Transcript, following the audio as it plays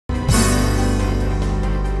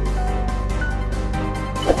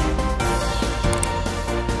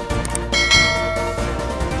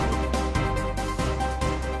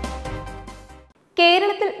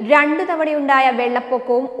2 തവണയുണ്ടായ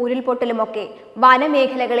വെള്ളപ്പൊക്കവും ഉരുൾപൊട്ടലുമൊക്കെ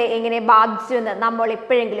വനമേഖലകളെ എങ്ങനെ ബാധിച്ചുവെന്ന് നമ്മൾ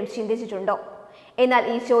എപ്പോഴെങ്കിലും ചിന്തിച്ചിട്ടുണ്ടോ? എന്നാൽ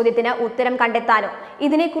ഈ ചോദ്യത്തിന് ഉത്തരം കണ്ടെത്താനോ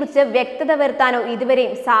ഇതിനെക്കുറിച്ച് വ്യക്തത വരുത്താനോ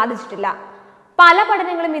ഇതുവരെയും സാധിച്ചിട്ടില്ല. പല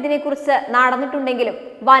പഠനങ്ങളും ഇതിനെക്കുറിച്ച് നടന്നിട്ടുണ്ടെങ്കിലും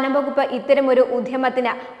വനംവകുപ്പ് ഇത്തരമൊരു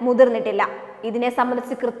ഉദ്യമത്തിന് മുതിർന്നിട്ടില്ല. ഇതിനെ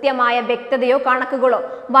സംബന്ധിച്ച് കൃത്യമായ വ്യക്തതയോ കണക്കുകളോ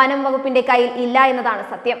വനം വകുപ്പിന്റെ കയ്യിൽ ഇല്ല എന്നതാണ്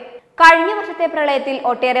സത്യം. കഴിഞ്ഞ വർഷത്തെ പ്രളയത്തിൽ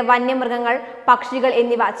ഒട്ടേറെ വന്യമൃഗങ്ങൾ, പക്ഷികൾ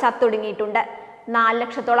എന്നിവ ചത്തൊടുങ്ങിയിട്ടുണ്ട്. 4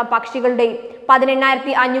 ലക്ഷത്തോളം പക്ഷികളുടെയും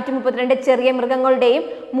 18,532 ചെറിയ മൃഗങ്ങളുടെയും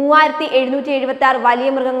 3,776 വലിയ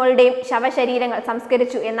മൃഗങ്ങളുടെയും ശവശരീരങ്ങൾ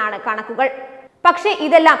സംസ്കരിച്ചു എന്നാണ് കണക്കുകൾ. പക്ഷേ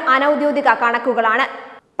ഇതെല്ലാം അനൌദ്യോഗിക കണക്കുകളാണ്.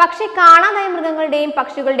 പക്ഷേ കാണാതായ മൃഗങ്ങളുടെയും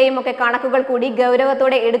പക്ഷികളുടെയും ഒക്കെ കണക്കുകൾ കൂടി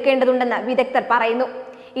ഗൗരവത്തോടെ എടുക്കേണ്ടതുണ്ടെന്ന് വിദഗ്ധർ പറയുന്നു.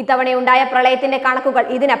 ഇത്തവണയുണ്ടായ പ്രളയത്തിന്റെ കണക്കുകൾ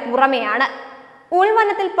ഇതിന് പുറമെയാണ്.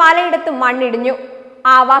 ഉൾവനത്തിൽ പലയിടത്തും മണ്ണിടിഞ്ഞു,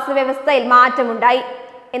 ആവാസ വ്യവസ്ഥയിൽ മാറ്റമുണ്ടായി.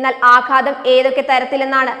 എന്നാൽ ആഘാതം ഏതൊക്കെ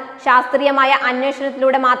തരത്തിലെന്നാണ് ശാസ്ത്രീയമായ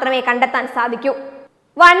അന്വേഷണത്തിലൂടെ മാത്രമേ കണ്ടെത്താൻ സാധിക്കൂ.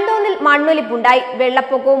 വൻതോതിൽ മണ്ണൊലിപ്പുണ്ടായി.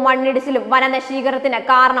 വെള്ളപ്പൊക്കവും മണ്ണിടിച്ചിലും വനനശീകരണത്തിന്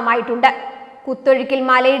കാരണമായിട്ടുണ്ട്. കുത്തൊഴുക്കിൽ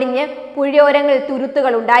മലയിടിഞ്ഞ് പുഴയോരങ്ങളിൽ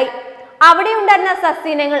തുരുത്തുകൾ ഉണ്ടായി. അവിടെയുണ്ടായിരുന്ന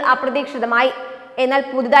സസ്യയിനങ്ങൾ അപ്രതീക്ഷിതമായി. എന്നാൽ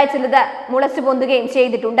പുതുതായി ചിലത് മുളച്ചു പൊന്തുകയും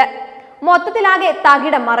ചെയ്തിട്ടുണ്ട്. മൊത്തത്തിലാകെ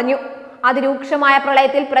തകിടം മറിഞ്ഞു. അതിരൂക്ഷമായ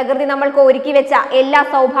പ്രളയത്തിൽ പ്രകൃതി നമ്മൾക്ക് ഒരുക്കി വെച്ച എല്ലാ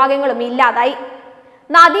സൗഭാഗ്യങ്ങളും ഇല്ലാതായി.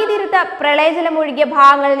 നദീതീരത്ത് പ്രളയജലം ഒഴുകിയ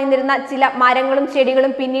ഭാഗങ്ങളിൽ നിന്നിരുന്ന ചില മരങ്ങളും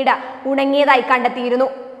ചെടികളും പിന്നീട് ഉണങ്ങിയതായി കണ്ടെത്തിയിരുന്നു.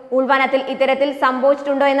 ഉൾവനത്തിൽ ഇത്തരത്തിൽ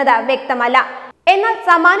സംഭവിച്ചിട്ടുണ്ടോ എന്നത് വ്യക്തമല്ല. എന്നാൽ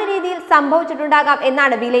സമാന രീതിയിൽ സംഭവിച്ചിട്ടുണ്ടാകാം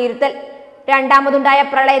എന്നാണ് വിലയിരുത്തൽ. രണ്ടാമതുണ്ടായ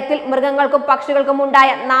പ്രളയത്തിൽ മൃഗങ്ങൾക്കും പക്ഷികൾക്കും ഉണ്ടായ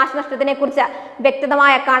നാശനഷ്ടത്തിനെ കുറിച്ച്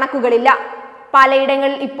വ്യക്തമായ കണക്കുകളില്ല.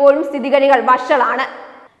 പലയിടങ്ങളിൽ ഇപ്പോഴും സ്ഥിതിഗതികൾ വഷളാണ്.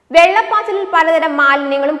 വെള്ളപ്പാച്ചിലിൽ പലതരം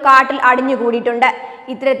മാലിന്യങ്ങളും കാട്ടിൽ അടിഞ്ഞുകൂടിയിട്ടുണ്ട്.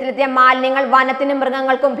 ഇത്തരത്തിലെത്തിയ മാലിന്യങ്ങൾ വനത്തിനും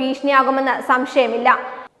മൃഗങ്ങൾക്കും ഭീഷണിയാകുമെന്ന് സംശയമില്ല.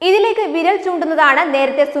 ഇതിലേക്ക് വിരൽ ചൂണ്ടുന്നതാണ്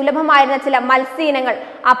നേരത്തെ സുലഭമായിരുന്ന ചില മത്സ്യയിനങ്ങൾ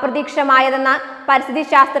അപ്രതീക്ഷിതമായതെന്ന് പരിസ്ഥിതി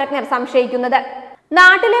ശാസ്ത്രജ്ഞർ സംശയിക്കുന്നത്.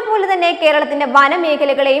 നാട്ടിലെ പോലെ തന്നെ കേരളത്തിന്റെ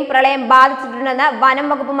വനമേഖലകളെയും പ്രളയം ബാധിച്ചിട്ടുണ്ടെന്ന് വനം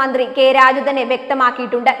വകുപ്പ് മന്ത്രി കെ രാജു തന്നെ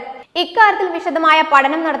വ്യക്തമാക്കിയിട്ടുണ്ട്. ഇക്കാര്യത്തിൽ വിശദമായ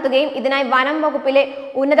പഠനം നടത്തുകയും ഇതിനായി വനം വകുപ്പിലെ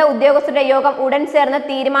ഉന്നത ഉദ്യോഗസ്ഥരുടെ യോഗം ഉടൻ ചേർന്ന്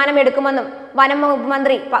തീരുമാനമെടുക്കുമെന്നും വനം വകുപ്പ്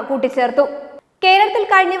മന്ത്രി കൂട്ടിച്ചേർത്തു. കേരളത്തിൽ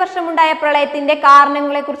കഴിഞ്ഞ വർഷമുണ്ടായ പ്രളയത്തിന്റെ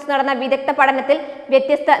കാരണങ്ങളെക്കുറിച്ച് നടന്ന വിദഗ്ധ പഠനത്തിൽ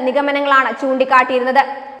വ്യത്യസ്ത നിഗമനങ്ങളാണ് ചൂണ്ടിക്കാട്ടിയിരുന്നത്.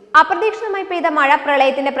 അപ്രതീക്ഷിതമായി പെയ്ത മഴ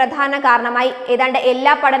പ്രളയത്തിന്റെ പ്രധാന കാരണമായി ഏതാണ്ട്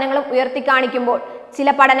എല്ലാ പഠനങ്ങളും ഉയർത്തിക്കാണിക്കുമ്പോൾ ചില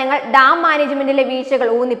പഠനങ്ങൾ ഡാം മാനേജ്മെന്റിലെ വീഴ്ചകൾ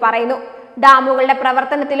ഊന്നി പറയുന്നു. ഡാമുകളുടെ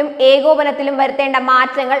പ്രവർത്തനത്തിലും ഏകോപനത്തിലും വരുത്തേണ്ട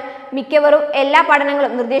മാറ്റങ്ങൾ മിക്കവാറും എല്ലാ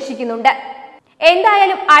പഠനങ്ങളും നിർദ്ദേശിക്കുന്നുണ്ട്.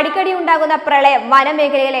 എന്തായാലും അടിക്കടി ഉണ്ടാകുന്ന പ്രളയം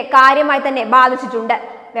വനമേഖലകളെ കാര്യമായി തന്നെ ബാധിച്ചിട്ടുണ്ട്.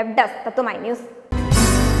 വെബ് ഡെസ്ക് തത്വമൈ ന്യൂസ്.